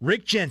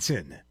Rick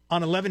Jensen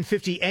on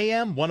 1150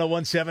 AM,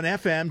 1017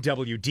 FM,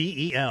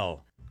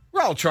 WDEL.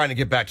 We're all trying to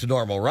get back to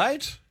normal,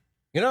 right?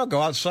 You know,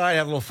 go outside,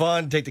 have a little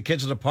fun, take the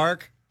kids to the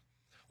park.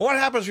 Well, what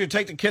happens when you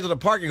take the kids to the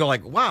park? You go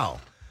like,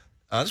 wow,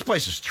 this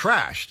place is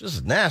trash. This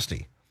is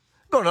nasty.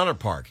 Go to another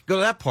park. Go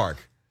to that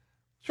park.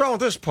 What's wrong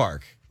with this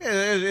park?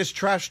 It's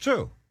trash,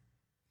 too.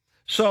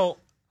 So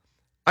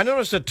I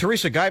noticed that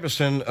Theresa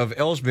Gibison of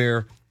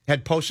Elsmere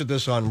had posted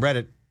this on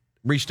Reddit,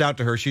 reached out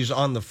to her. She's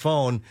on the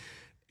phone.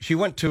 She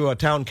went to a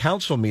town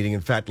council meeting, in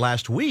fact,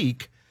 last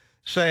week,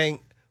 saying,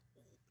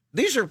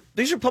 these are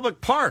public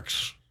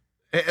parks,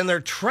 and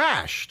they're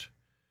trashed.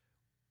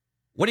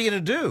 What are you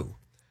going to do?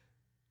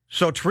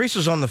 So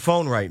Teresa's on the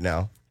phone right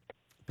now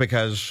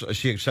because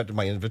she accepted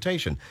my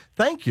invitation.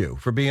 Thank you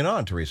for being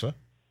on, Theresa.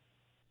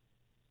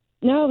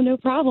 No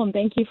problem.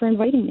 Thank you for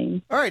inviting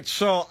me. All right,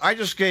 so I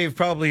just gave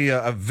probably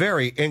a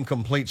very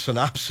incomplete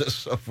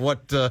synopsis of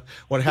what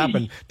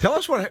happened. Tell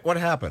us what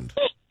happened.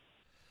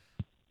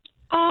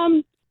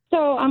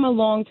 So I'm a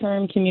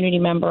long-term community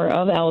member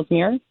of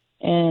Elsmere,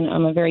 and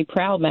I'm a very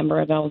proud member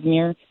of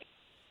Elsmere.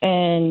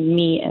 And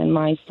me and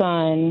my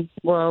son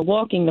were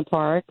walking the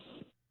parks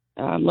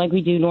like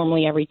we do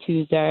normally every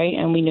Tuesday,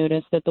 and we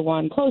noticed that the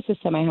one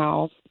closest to my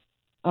house,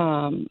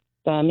 the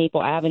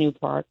Maple Avenue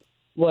Park,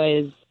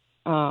 was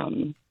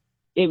you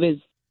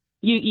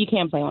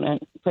can't play on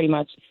it, pretty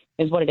much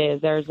is what it is.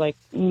 There's like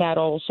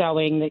metal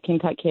showing that can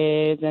cut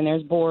kids, and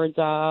there's boards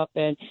up,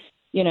 and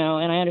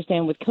and I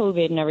understand with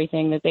COVID and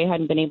everything that they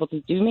hadn't been able to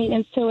do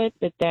maintenance to it,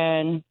 but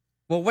then...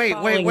 Well, wait,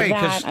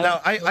 because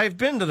now I've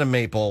been to the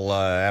Maple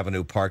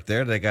Avenue Park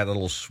there. They got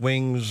little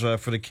swings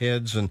for the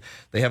kids, and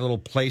they have a little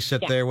place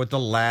sit there with the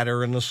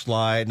ladder and the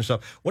slide and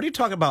stuff. What are you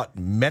talking about,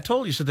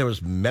 metal? You said there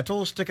was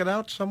metal sticking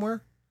out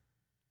somewhere?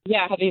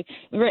 Yeah,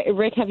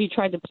 Rick, have you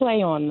tried to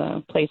play on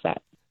the play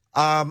set?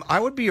 I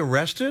would be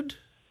arrested.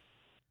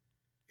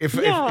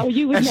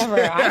 You would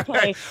never. I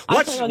play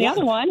on the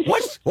other one.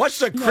 What's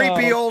the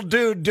creepy old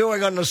dude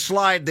doing on the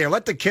slide there?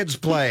 Let the kids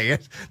play.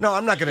 No,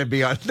 I'm not going to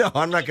be on. No,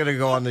 I'm not going to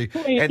go on the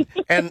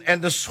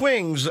and the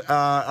swings.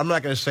 I'm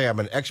not going to say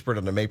I'm an expert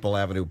on the Maple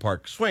Avenue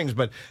Park swings,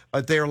 but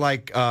they're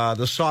like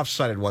the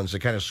soft-sided ones that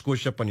kind of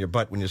squish up on your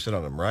butt when you sit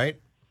on them,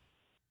 right?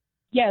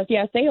 Yes,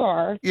 they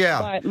are.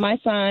 Yeah. But my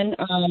son,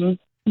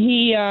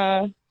 he's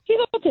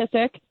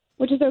autistic,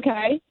 which is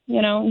okay.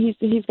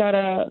 He's got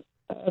a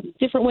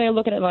different way of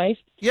looking at life.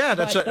 Yeah,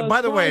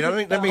 by the way,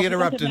 let me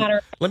interrupt.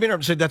 Let me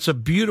interrupt and say that's a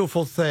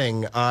beautiful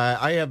thing.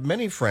 I have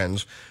many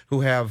friends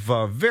who have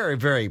very,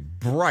 very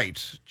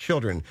bright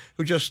children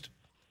who just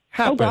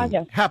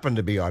happen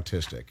to be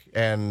autistic.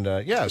 And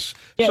yes.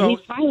 Yeah, so, he's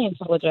highly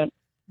intelligent.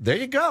 There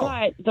you go.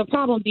 But the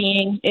problem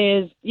being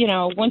is,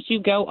 once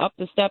you go up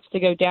the steps to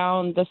go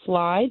down the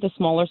slide, the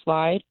smaller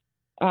slide,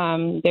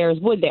 there's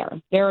wood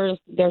there. There's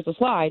a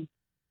slide.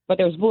 But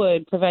there's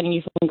wood preventing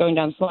you from going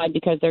down the slide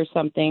because there's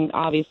something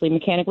obviously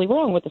mechanically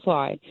wrong with the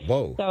slide.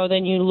 Whoa. So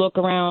then you look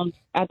around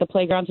at the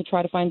playground to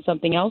try to find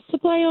something else to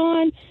play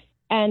on,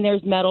 and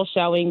there's metal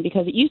showing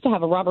because it used to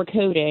have a rubber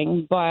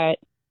coating, but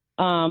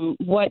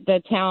what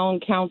the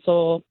town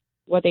council,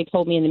 what they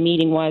told me in the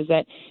meeting was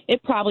that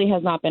it probably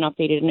has not been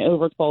updated in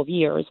over 12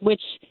 years,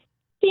 which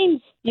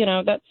seems,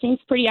 that seems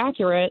pretty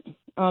accurate,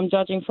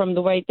 judging from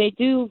the way they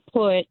do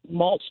put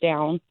mulch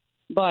down,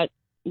 but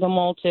the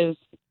mulch is,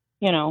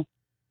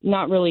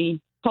 not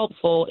really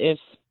helpful if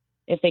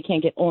they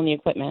can't get on the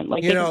equipment.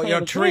 Like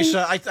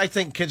Theresa, I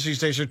think kids these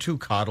days are too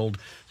coddled,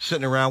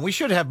 sitting around. We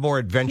should have more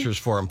adventures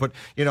for them. Put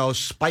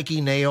spiky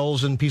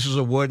nails and pieces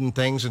of wood and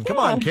things. And come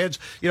on, kids,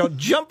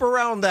 jump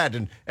around that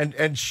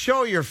and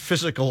show your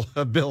physical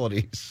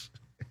abilities.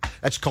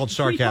 That's called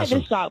sarcasm.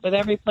 We try to shop with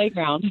every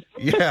playground.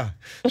 Yeah.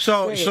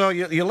 So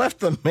you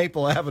left the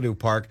Maple Avenue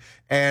Park,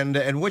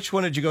 and which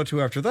one did you go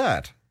to after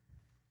that?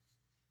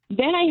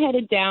 Then I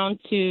headed down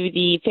to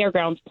the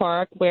Fairgrounds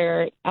Park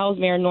where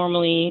Elsmere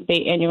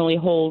they annually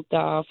hold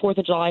 4th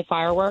of July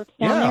fireworks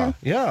down there.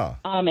 Yeah.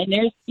 And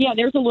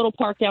there's a little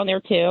park down there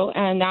too,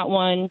 and that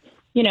one,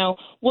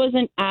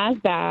 wasn't as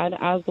bad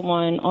as the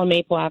one on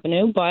Maple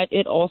Avenue, but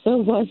it also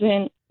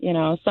wasn't,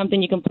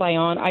 something you can play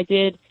on. I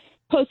did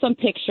post some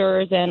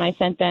pictures and I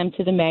sent them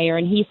to the mayor,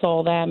 and he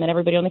saw them, and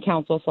everybody on the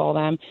council saw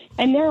them,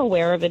 and they're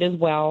aware of it as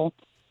well.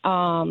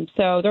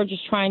 So they're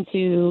just trying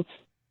to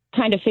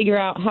kind of figure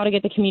out how to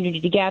get the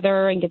community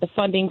together and get the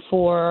funding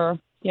for,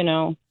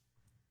 Well,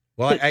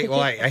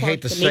 I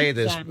hate to say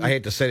this. I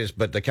hate to say this,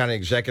 but the county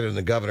executive and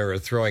the governor are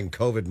throwing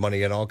COVID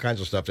money and all kinds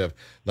of stuff to have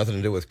nothing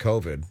to do with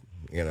COVID.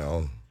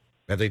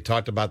 Have they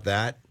talked about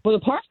that? Well,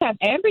 the parks have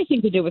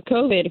everything to do with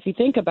COVID, if you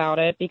think about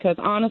it, because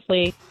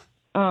honestly,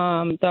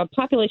 the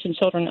population of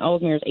children in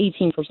Elsmere is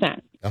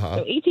 18%. So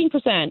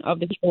 18% of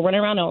the people running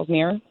around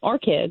Elsmere are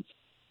kids,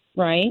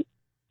 right?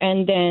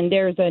 And then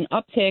there's an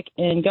uptick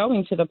in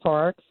going to the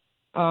parks.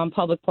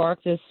 Public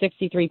parks is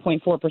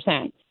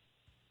 63.4%,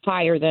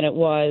 higher than it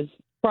was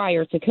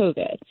prior to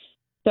COVID.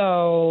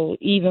 So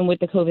even with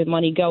the COVID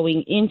money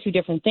going into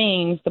different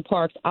things, the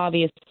parks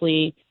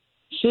obviously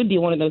should be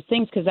one of those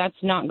things because that's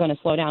not going to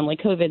slow down. Like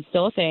COVID's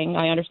still a thing.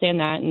 I understand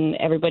that, and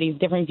everybody's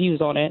different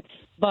views on it.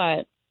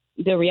 But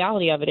the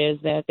reality of it is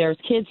that there's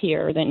kids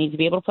here that need to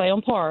be able to play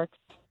on parks,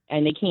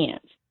 and they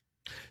can't.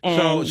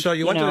 And, so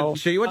you went to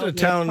the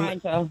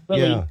town.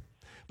 Yeah.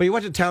 But you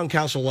went to town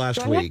council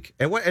last week,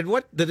 and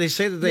what did they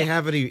say that they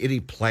have any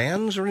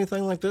plans or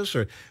anything like this,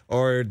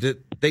 or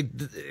did they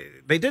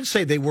did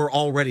say they were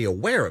already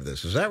aware of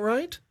this? Is that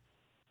right?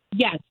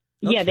 Yes,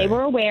 okay. Yeah, they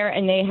were aware,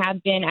 and they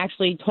have been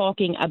actually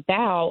talking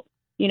about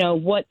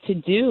what to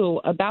do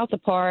about the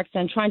parks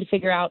and trying to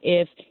figure out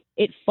if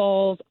it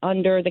falls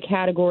under the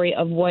category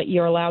of what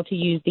you're allowed to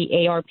use the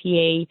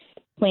ARPA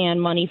plan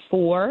money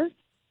for.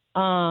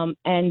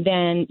 And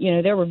then,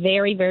 they were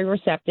very, very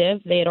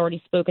receptive. They had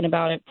already spoken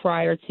about it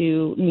prior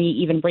to me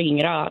even bringing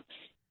it up.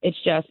 It's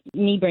just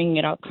me bringing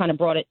it up kind of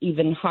brought it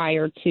even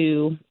higher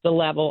to the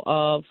level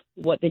of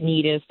what the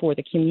need is for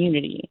the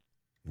community.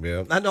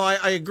 Yeah,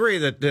 I agree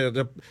that if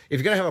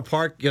you're going to have a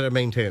park, you got to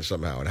maintain it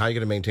somehow. And how you're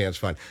going to maintain it's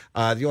fine.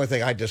 The only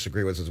thing I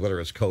disagree with is whether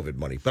it's COVID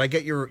money. But I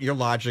get your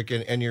logic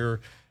and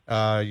your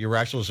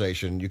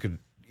rationalization. You could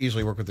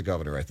easily work with the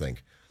governor, I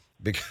think,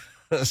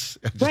 because.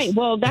 Right.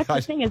 Well, that's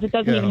the thing is it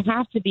doesn't even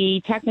have to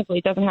be, technically,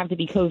 it doesn't have to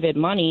be COVID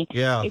money.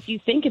 Yeah. If you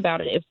think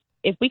about it,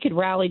 if we could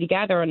rally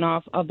together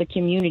enough of the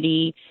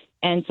community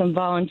and some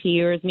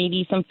volunteers,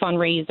 maybe some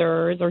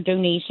fundraisers or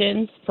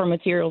donations for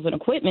materials and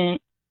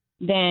equipment,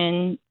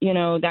 then,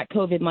 that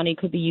COVID money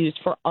could be used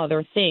for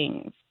other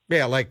things.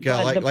 Yeah,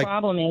 the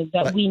problem is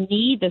that we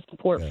need the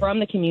support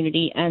from the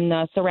community and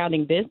the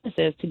surrounding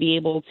businesses to be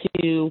able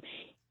to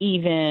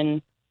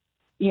even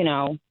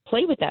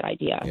play with that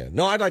idea. Yeah.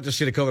 No, I'd like to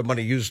see the COVID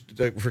money used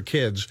for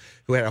kids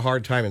who had a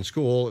hard time in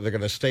school. They're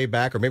going to stay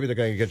back, or maybe they're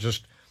going to get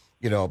just,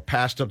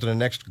 passed up to the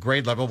next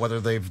grade level, whether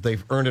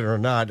they've earned it or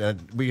not.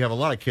 And we have a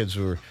lot of kids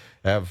who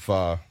have,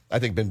 I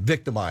think, been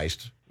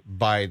victimized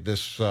by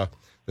this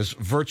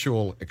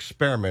virtual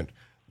experiment,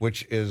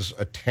 which is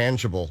a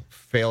tangible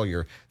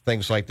failure,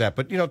 things like that.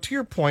 But, to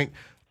your point,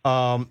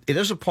 it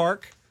is a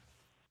park.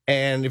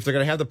 And if they're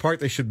going to have the park,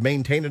 they should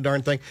maintain the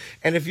darn thing.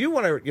 And if you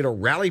want to,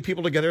 rally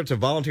people together to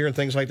volunteer and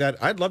things like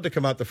that, I'd love to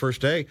come out the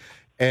first day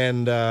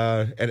and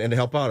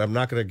help out. I'm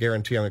not going to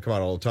guarantee I'm going to come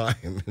out all the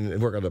time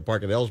and work on the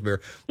park in Elsmere.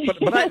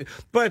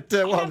 But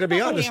I'm going to be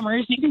honest.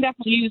 Hammers, you can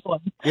definitely use one.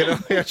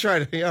 That's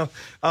right.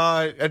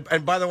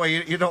 And by the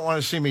way, you don't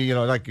want to see me,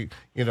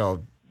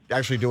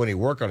 actually do any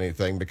work on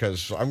anything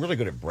because I'm really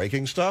good at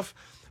breaking stuff.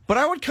 But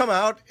I would come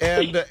out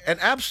and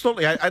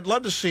absolutely, I'd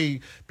love to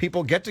see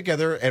people get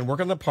together and work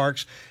on the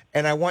parks.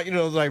 And I want you to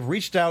know that I've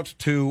reached out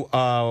to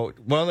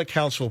one of the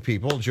council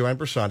people, Joanne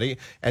Bersandi,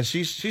 and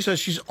she says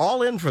she's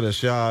all in for this,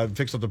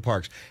 fix up the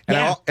parks.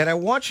 And, I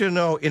want you to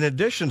know, in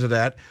addition to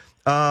that,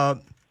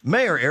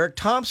 Mayor Eric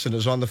Thompson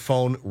is on the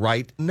phone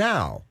right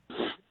now.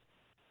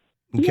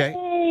 Okay?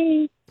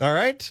 Yay. All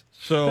right?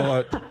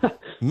 So,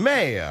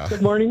 Mayor.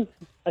 Good morning.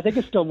 I think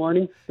it's still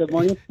morning. Good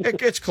morning.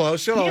 It's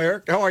close. Hello,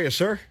 Eric. How are you,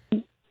 sir?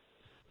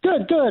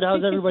 Good.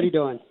 How's everybody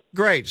doing?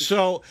 Great.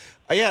 So,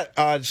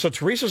 so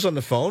Theresa's on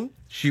the phone.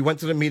 She went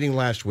to the meeting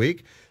last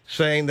week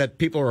saying that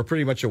people are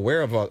pretty much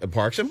aware of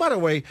parks. And by the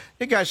way,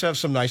 you guys have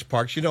some nice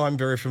parks. I'm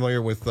very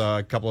familiar with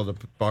a couple of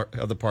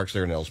the parks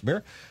there in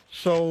Elsmere.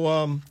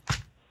 So,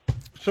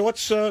 what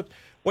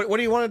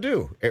do you want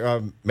to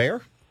do,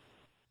 Mayor?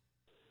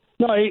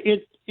 No,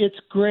 it's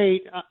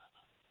great.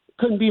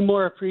 Couldn't be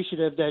more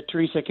appreciative that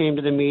Theresa came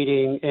to the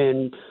meeting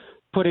and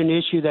put an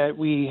issue that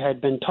we had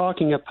been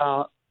talking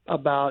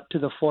about to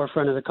the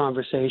forefront of the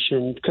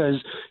conversation, because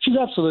she's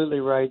absolutely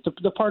right.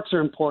 The parks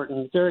are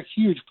important. They're a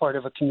huge part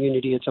of a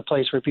community. It's a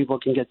place where people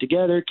can get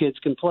together, kids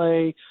can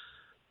play,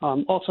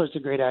 all sorts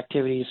of great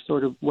activities,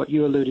 sort of what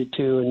you alluded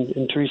to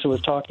and Theresa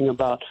was talking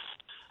about.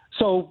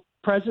 So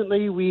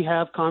presently we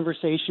have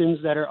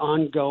conversations that are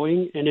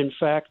ongoing. And in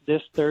fact,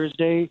 this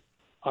Thursday,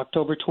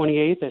 October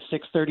 28th at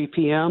 6:30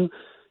 p.m.,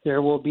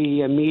 there will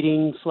be a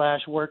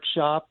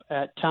meeting/workshop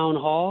at Town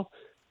Hall.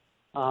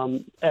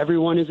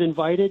 Everyone is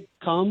invited.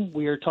 Come.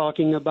 We are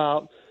talking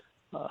about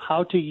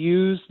how to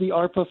use the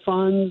ARPA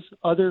funds,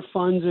 other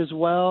funds as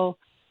well,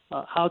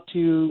 how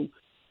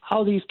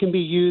these can be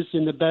used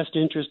in the best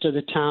interest of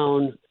the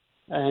town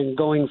and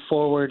going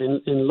forward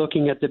and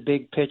looking at the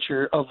big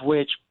picture, of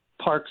which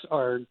parks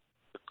are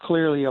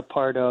clearly a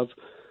part of.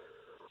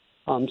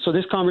 So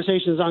this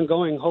conversation is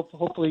ongoing.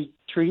 Hopefully,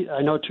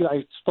 I know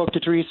I spoke to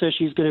Theresa.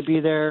 She's going to be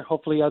there.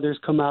 Hopefully others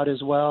come out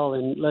as well.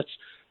 And let's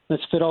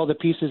fit all the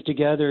pieces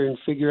together and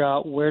figure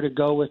out where to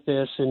go with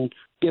this and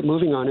get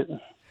moving on it.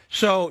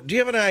 So do you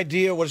have an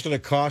idea what it's going to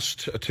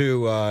cost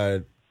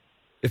to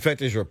effect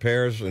these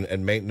repairs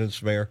and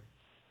maintenance, Mayor?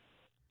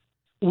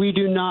 We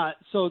do not.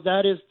 So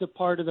that is the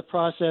part of the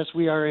process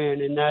we are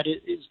in, and that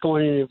is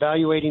going and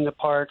evaluating the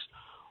parks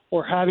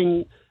or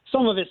having –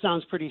 some of it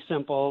sounds pretty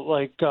simple,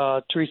 like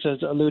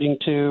Theresa's alluding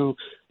to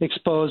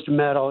exposed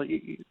metal.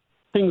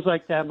 Things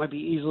like that might be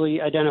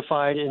easily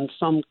identified and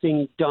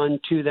something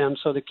done to them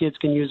so the kids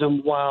can use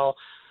them while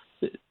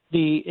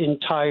the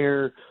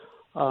entire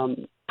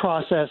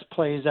process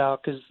plays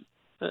out. Because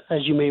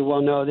as you may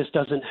well know, this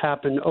doesn't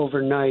happen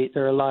overnight.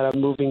 There are a lot of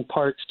moving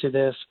parts to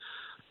this,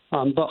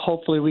 but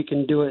hopefully we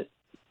can do it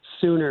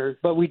sooner.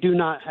 But we do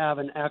not have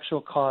an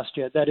actual cost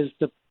yet. That is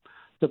the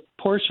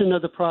portion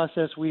of the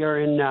process we are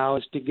in now,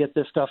 is to get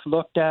this stuff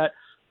looked at,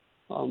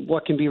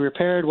 what can be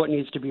repaired, what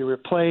needs to be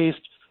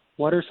replaced,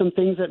 what are some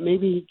things that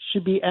maybe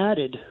should be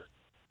added.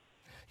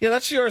 Yeah,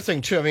 that's the other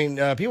thing, too. I mean,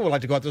 people would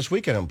like to go out this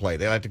weekend and play.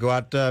 They like to go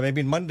out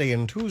maybe Monday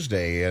and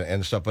Tuesday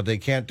and stuff, but they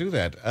can't do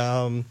that.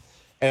 And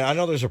I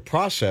know there's a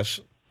process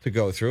to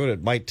go through, and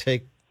it might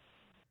take,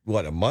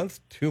 a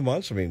month, 2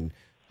 months? I mean,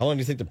 how long do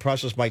you think the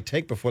process might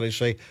take before they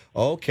say,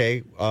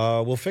 okay,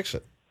 we'll fix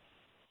it?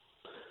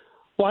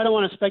 Well, I don't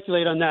want to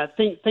speculate on that.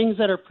 Things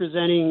that are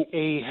presenting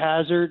a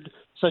hazard,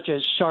 such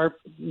as sharp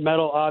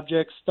metal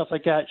objects, stuff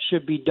like that,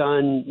 should be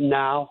done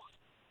now.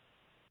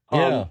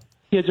 Yeah.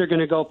 Kids are going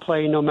to go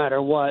play no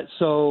matter what.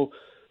 So,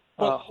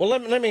 well,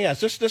 let me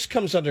ask. This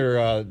comes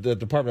under the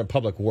Department of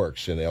Public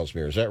Works in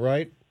Elsmere. Is that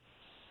right?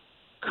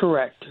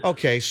 Correct.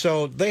 Okay,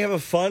 so they have a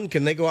fund.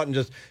 Can they go out and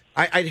just?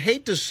 I'd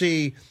hate to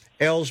see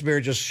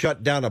Elsmere just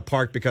shut down a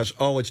park because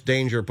it's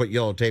danger. Put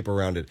yellow tape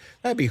around it.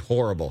 That'd be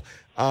horrible.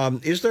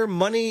 Is there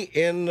money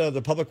in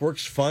the Public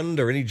Works Fund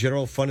or any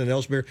general fund in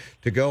Elsmere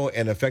to go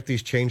and affect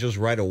these changes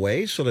right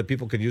away so that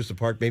people could use the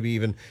park maybe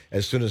even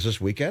as soon as this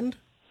weekend?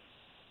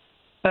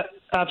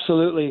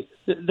 Absolutely.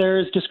 There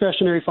is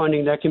discretionary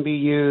funding that can be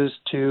used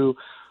to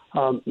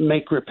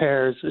make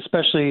repairs,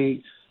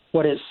 especially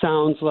what it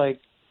sounds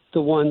like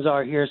the ones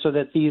are here, so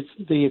that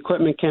the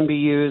equipment can be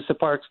used, the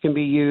parks can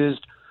be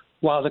used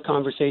while the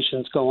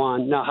conversations go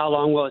on. Now, how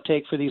long will it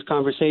take for these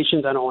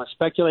conversations? I don't want to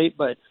speculate,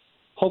 but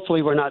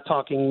hopefully we're not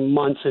talking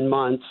months and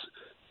months.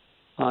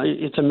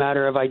 It's a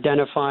matter of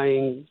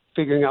identifying,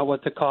 figuring out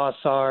what the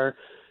costs are,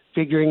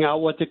 figuring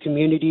out what the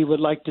community would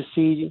like to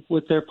see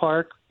with their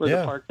park or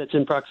the park that's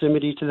in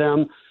proximity to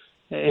them,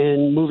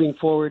 and moving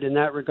forward in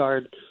that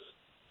regard.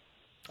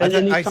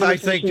 And I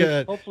think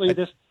hopefully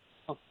this.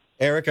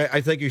 Eric, I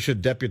think you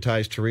should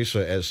deputize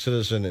Theresa as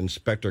citizen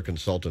inspector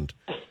consultant.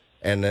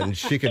 And then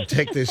she can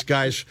take these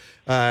guys,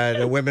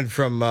 the women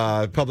from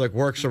Public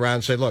Works around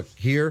and say, look,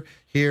 here,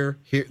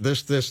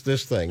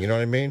 this thing. You know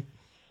what I mean?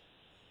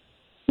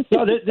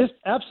 No, this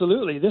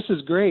absolutely. This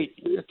is great.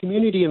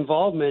 Community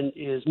involvement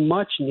is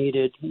much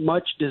needed,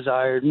 much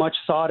desired, much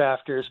sought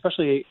after,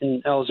 especially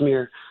in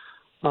Elsmere.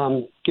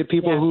 Get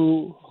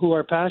people who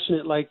are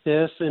passionate like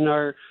this and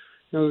are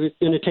going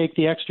to take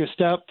the extra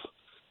step,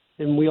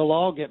 and we'll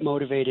all get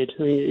motivated.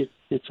 I mean,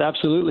 it's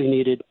absolutely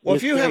needed. Well,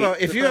 if you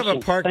have a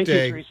park Thank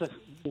day. You, Theresa.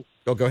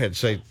 Oh, go ahead.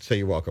 Say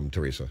you're welcome,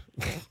 Theresa.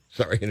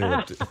 Sorry,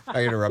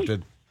 I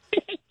interrupted.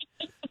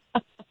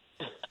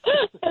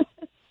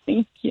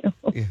 Thank you.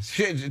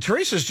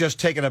 Teresa's just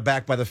taken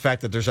aback by the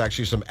fact that there's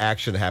actually some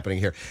action happening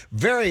here.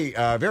 Very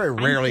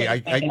rarely.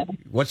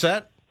 What's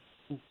that?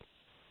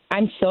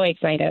 I'm so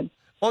excited.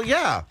 Well,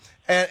 yeah.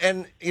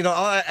 And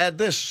I'll add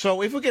this.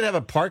 So if we could have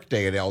a park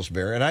day at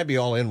Elsmere, and I'd be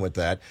all in with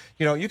that,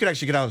 you could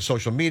actually get out on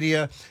social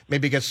media,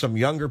 maybe get some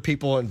younger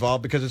people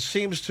involved, because it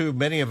seems to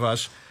many of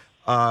us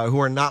who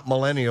are not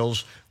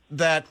millennials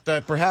that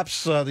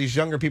perhaps these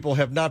younger people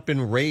have not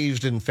been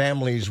raised in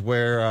families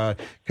where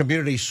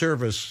community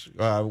service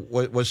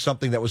was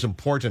something that was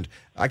important.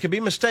 I could be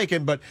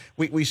mistaken, but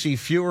we see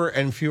fewer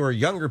and fewer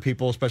younger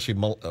people, especially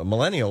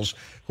millennials,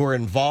 who are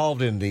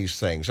involved in these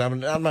things.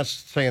 I'm not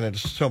saying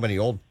it's so many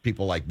old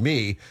people like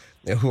me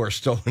who are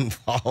still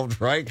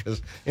involved, right?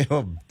 Because,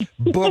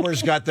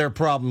 boomers got their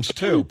problems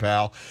too,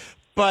 pal.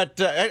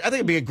 But I think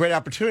it'd be a great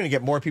opportunity to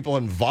get more people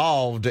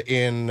involved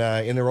in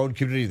their own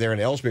community there in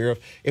Elsmere.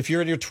 If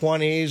you're in your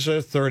 20s or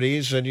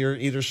 30s and you're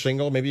either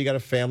single, maybe you got a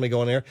family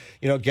going there,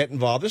 get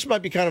involved. This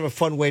might be kind of a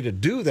fun way to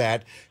do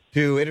that,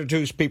 to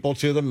introduce people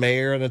to the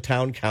mayor and the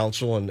town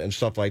council and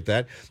stuff like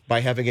that by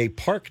having a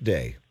park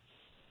day.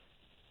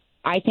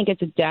 I think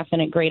it's a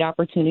definite great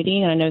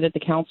opportunity, and I know that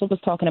the council was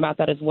talking about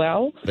that as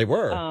well. They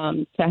were.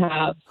 To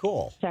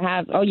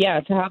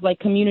have like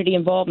community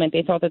involvement.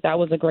 They thought that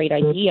was a great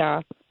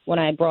idea when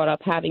I brought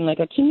up having like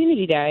a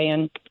community day,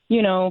 and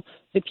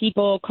the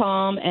people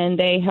come and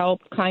they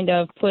help kind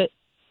of put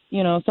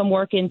some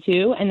work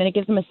into, and then it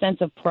gives them a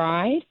sense of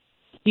pride.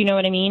 You know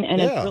what I mean? And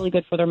it's really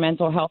good for their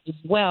mental health as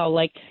well.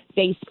 Like,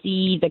 they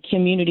see the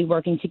community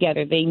working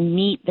together. They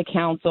meet the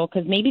council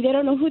because maybe they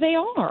don't know who they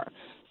are,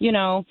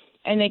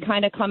 and they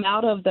kind of come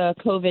out of the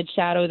COVID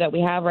shadow that we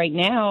have right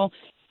now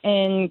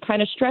and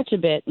kind of stretch a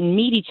bit and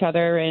meet each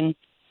other and,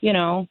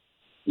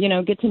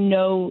 get to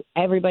know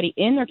everybody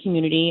in their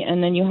community.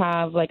 And then you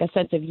have like a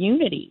sense of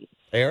unity.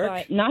 Eric?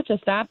 But not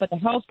just that, but the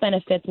health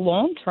benefits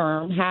long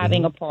term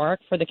having a park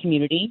for the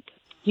community.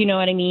 You know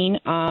what I mean?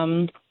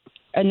 And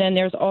then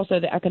there's also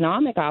the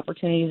economic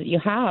opportunities that you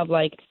have,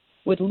 like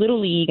with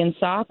Little League and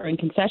soccer and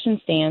concession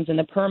stands and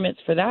the permits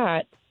for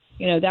that.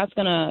 That's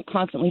going to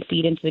constantly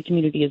feed into the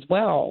community as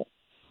well.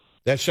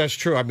 That's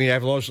true. I mean,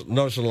 I've noticed in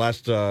the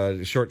last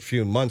short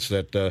few months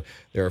that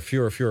there are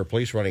fewer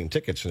police running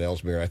tickets in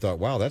Elsmere. I thought,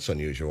 wow, that's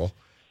unusual.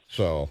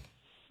 So,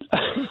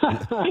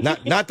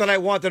 Not that I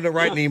want them to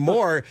write any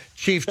more,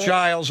 Chief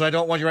Giles. I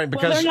don't want you writing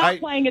because they're not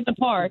playing at the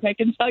park. I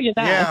can tell you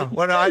that. Yeah,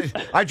 well,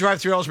 I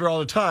drive through Elsmere all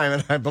the time,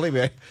 and I believe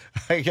me,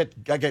 I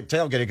get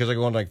tailgated because I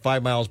go on like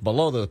 5 miles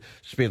below the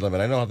speed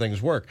limit. I know how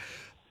things work.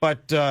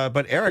 But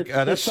Eric,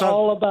 it's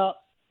all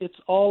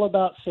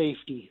about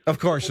safety. Of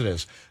course it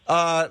is.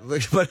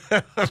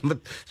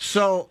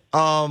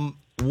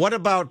 What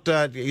about?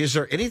 Is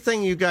there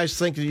anything you guys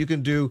think that you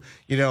can do?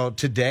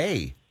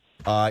 Today,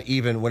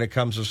 even when it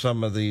comes to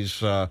some of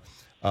these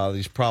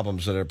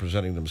problems that are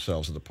presenting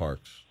themselves at the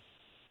parks.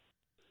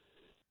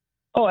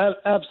 Oh,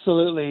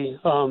 absolutely.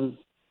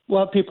 We'll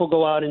have people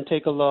go out and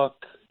take a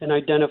look and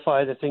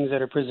identify the things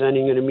that are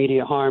presenting an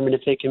immediate harm, and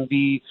if they can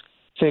be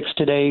fixed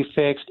today,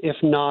 fixed. If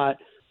not,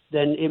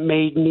 then it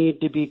may need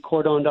to be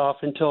cordoned off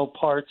until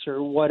parts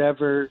or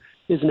whatever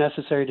is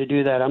necessary to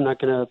do that. I'm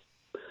not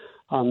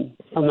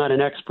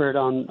an expert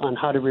on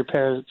how to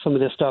repair some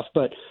of this stuff,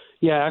 but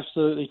yeah,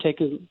 absolutely.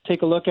 Take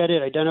a look at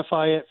it,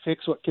 identify it,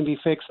 fix what can be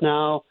fixed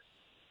now,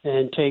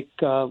 and take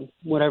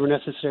whatever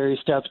necessary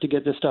steps to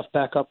get this stuff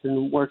back up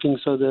and working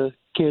so the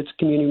kids,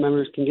 community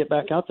members can get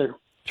back out there.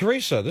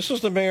 Theresa, this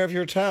is the mayor of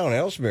your town,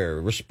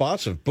 Elsmere.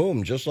 Responsive,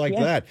 boom, just like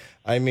that.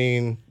 I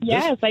mean...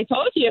 Yes, I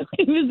told you.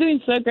 He was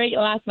doing so great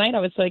last night. I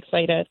was so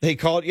excited. He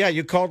called,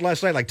 you called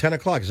last night like 10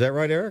 o'clock. Is that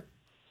right, Eric?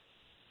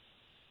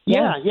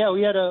 Yeah,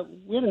 we had a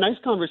nice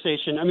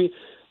conversation. I mean,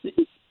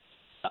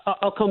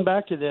 I'll come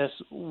back to this.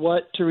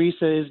 What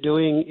Theresa is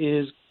doing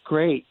is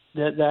great.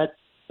 That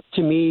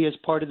to me is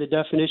part of the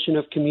definition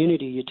of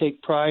community. You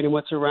take pride in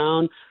what's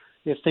around.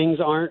 If things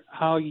aren't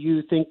how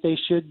you think they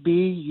should be,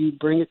 you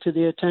bring it to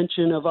the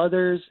attention of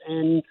others,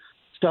 and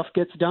stuff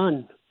gets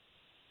done.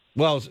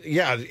 Well,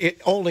 yeah,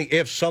 only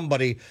if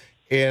somebody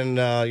in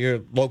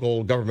your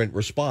local government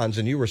responds,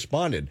 and you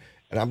responded.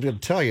 And I'm going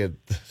to tell you,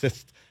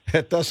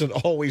 that doesn't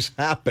always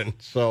happen.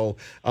 So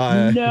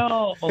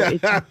no,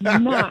 it's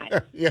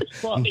not. Yeah.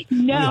 Well,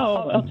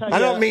 no, I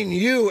don't mean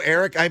you,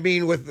 Eric. I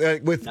mean with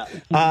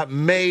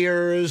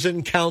mayors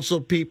and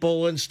council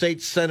people and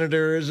state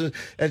senators, and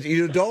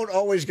you don't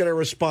always get a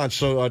response.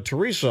 So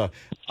Theresa,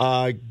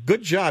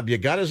 good job. You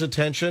got his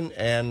attention,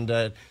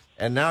 and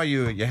now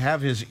you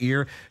have his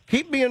ear.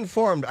 Keep me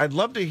informed. I'd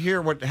love to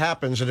hear what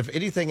happens, and if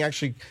anything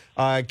actually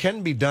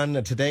can be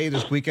done today,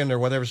 this weekend, or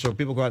whatever, so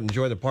people go out and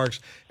enjoy the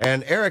parks.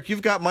 And Eric,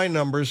 you've got my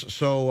numbers,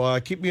 so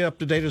keep me up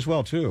to date as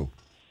well too.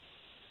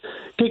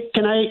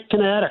 Can I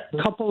add a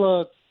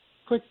couple of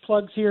quick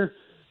plugs here?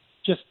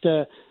 Just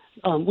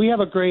we have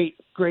a great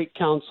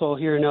council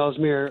here in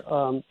Elsmere.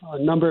 A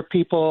number of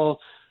people,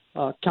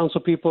 council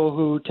people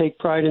who take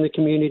pride in the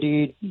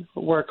community,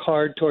 work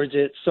hard towards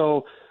it.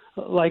 So,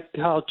 like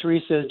how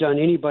Theresa has done,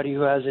 anybody who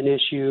has an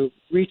issue,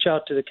 reach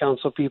out to the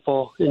council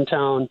people in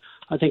town.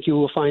 I think you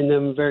will find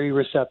them very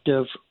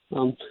receptive.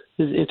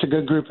 It's a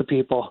good group of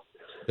people.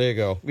 There you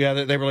go. Yeah,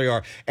 they really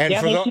are. And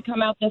they should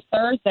come out this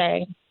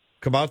Thursday.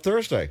 Come out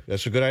Thursday.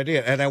 That's a good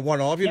idea. And I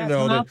want all of you to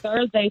know come out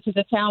Thursday to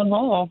the town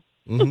hall.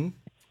 Mm-hmm.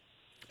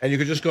 And you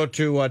can just go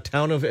to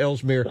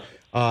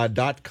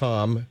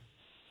townofelsmere.com.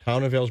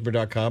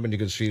 townofelsmere.com, and you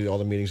can see all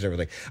the meetings and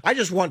everything. I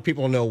just want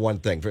people to know one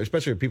thing,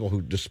 especially people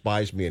who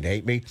despise me and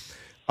hate me.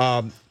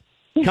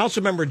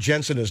 Councilmember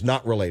Jensen is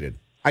not related.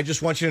 I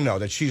just want you to know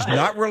that she's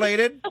not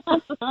related.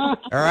 All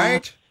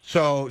right?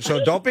 So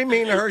don't be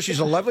mean to her. She's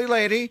a lovely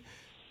lady.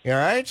 All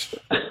right?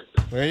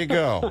 There you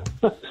go.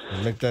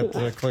 I'll make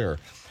that clear.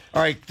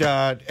 All right,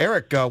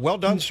 Eric, well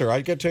done, sir. I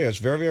got to tell you, it's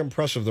very, very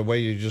impressive the way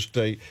you just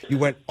you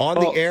went on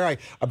the air.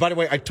 By the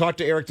way, I talked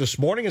to Eric this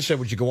morning and said,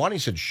 would you go on? He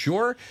said,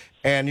 sure.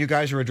 And you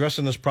guys are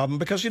addressing this problem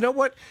because you know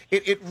what?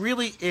 It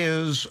really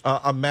is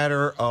a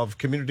matter of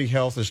community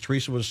health, as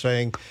Theresa was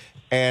saying.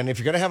 And if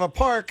you're going to have a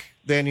park,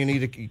 then you need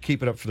to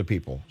keep it up for the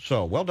people.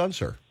 So well done,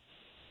 sir.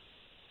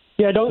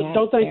 Yeah,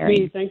 don't thank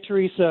me. Thank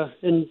Theresa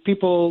and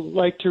people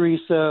like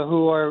Theresa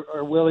who are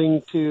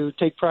willing to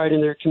take pride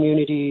in their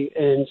community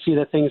and see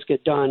that things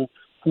get done.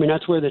 I mean,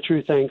 that's where the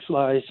true thanks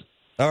lies.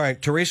 All right,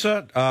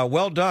 Theresa,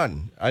 well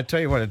done. I tell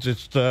you what, it's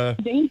just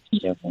thank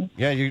you.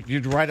 Yeah,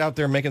 you're right out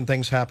there making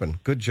things happen.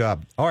 Good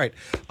job. All right,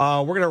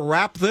 we're going to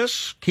wrap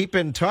this. Keep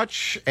in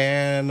touch,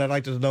 and I'd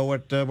like to know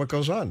what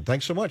goes on.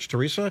 Thanks so much,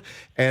 Theresa,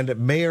 and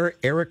Mayor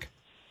Eric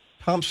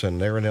Thompson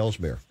there in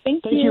Elsmere.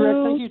 Thank you, Rick.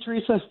 Thank you,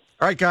 Theresa.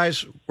 All right,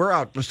 guys, we're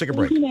out. Let's take a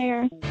break. Thank you,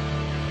 Mayor.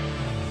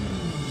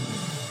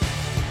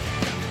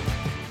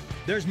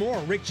 There's more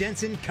Rick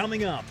Jensen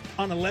coming up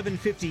on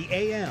 1150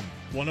 AM,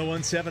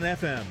 1017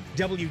 FM,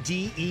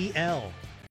 WDEL.